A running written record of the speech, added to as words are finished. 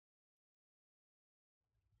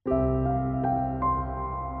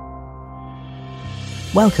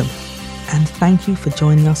Welcome, and thank you for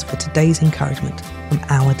joining us for today's encouragement from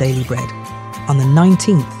Our Daily Bread on the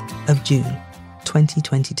 19th of June,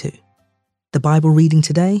 2022. The Bible reading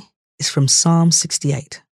today is from Psalm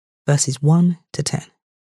 68, verses 1 to 10.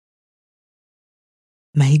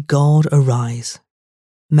 May God arise.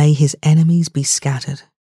 May his enemies be scattered.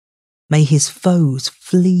 May his foes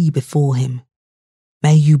flee before him.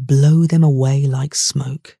 May you blow them away like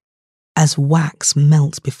smoke, as wax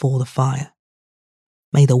melts before the fire.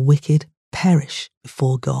 May the wicked perish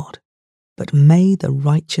before God, but may the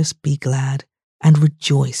righteous be glad and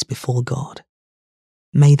rejoice before God.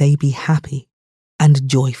 May they be happy and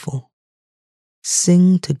joyful.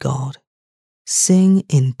 Sing to God. Sing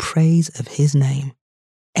in praise of his name.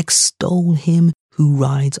 Extol him who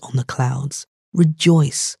rides on the clouds.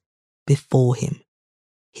 Rejoice before him.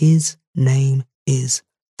 His name is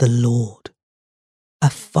the Lord, a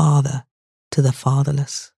father to the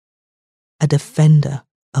fatherless, a defender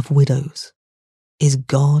of widows, is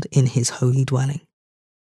God in his holy dwelling.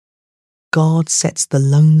 God sets the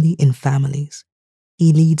lonely in families.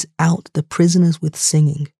 He leads out the prisoners with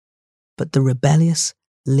singing, but the rebellious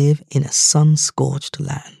live in a sun-scorched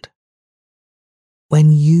land.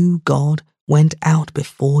 When you, God, went out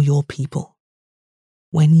before your people,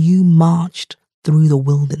 when you marched through the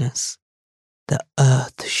wilderness, the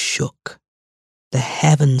earth shook, the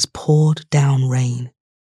heavens poured down rain.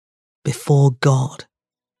 Before God,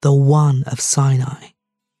 the one of Sinai,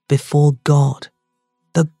 before God,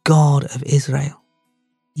 the God of Israel,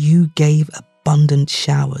 you gave abundant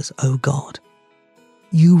showers, O God.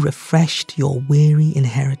 You refreshed your weary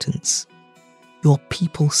inheritance. Your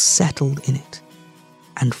people settled in it,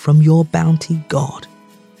 and from your bounty, God,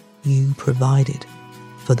 you provided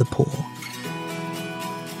for the poor.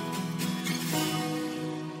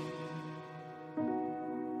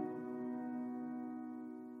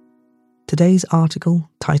 Today's article,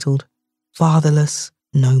 titled Fatherless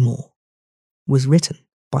No More, was written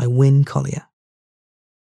by Wynne Collier.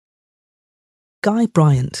 Guy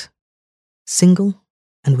Bryant, single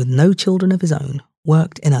and with no children of his own,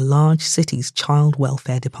 worked in a large city's child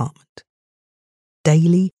welfare department.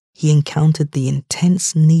 Daily, he encountered the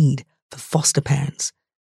intense need for foster parents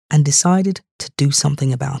and decided to do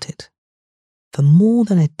something about it. For more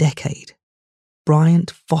than a decade,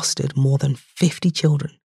 Bryant fostered more than 50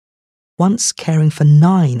 children, once caring for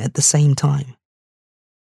 9 at the same time.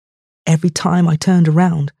 Every time I turned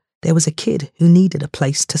around, there was a kid who needed a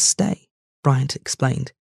place to stay, Bryant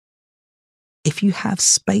explained. If you have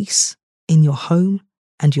space in your home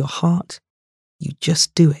and your heart, you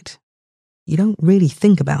just do it. You don't really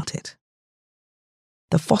think about it.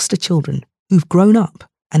 The foster children who've grown up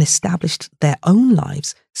and established their own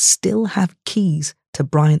lives still have keys to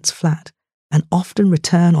Bryant's flat and often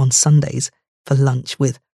return on Sundays for lunch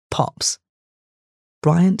with Pops.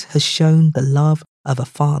 Bryant has shown the love of a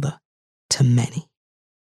father to many.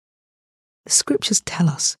 The scriptures tell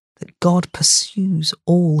us that God pursues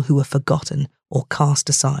all who are forgotten or cast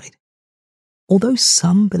aside. Although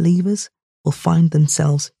some believers will find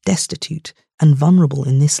themselves destitute and vulnerable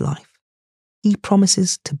in this life, he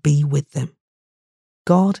promises to be with them.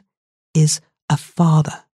 God is a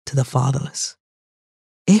father to the fatherless.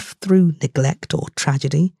 If through neglect or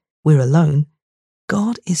tragedy we're alone,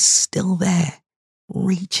 God is still there,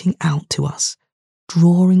 reaching out to us,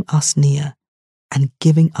 drawing us near, and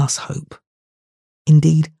giving us hope.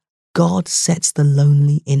 Indeed, God sets the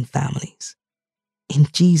lonely in families. In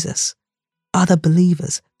Jesus, other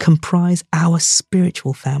believers comprise our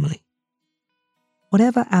spiritual family.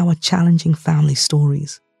 Whatever our challenging family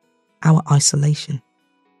stories, our isolation,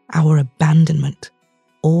 our abandonment,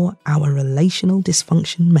 or our relational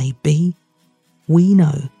dysfunction may be, we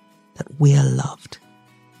know that we are loved.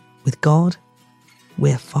 With God,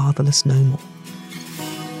 we're fatherless no more.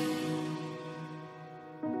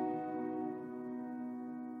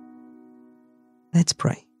 Let's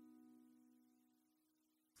pray.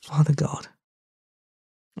 Father God,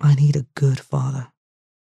 I need a good father,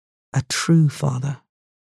 a true father,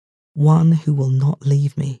 one who will not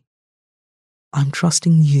leave me. I'm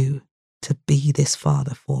trusting you to be this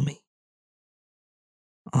father for me.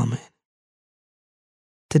 Amen.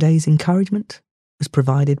 Today's encouragement was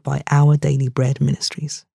provided by Our Daily Bread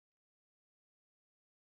Ministries.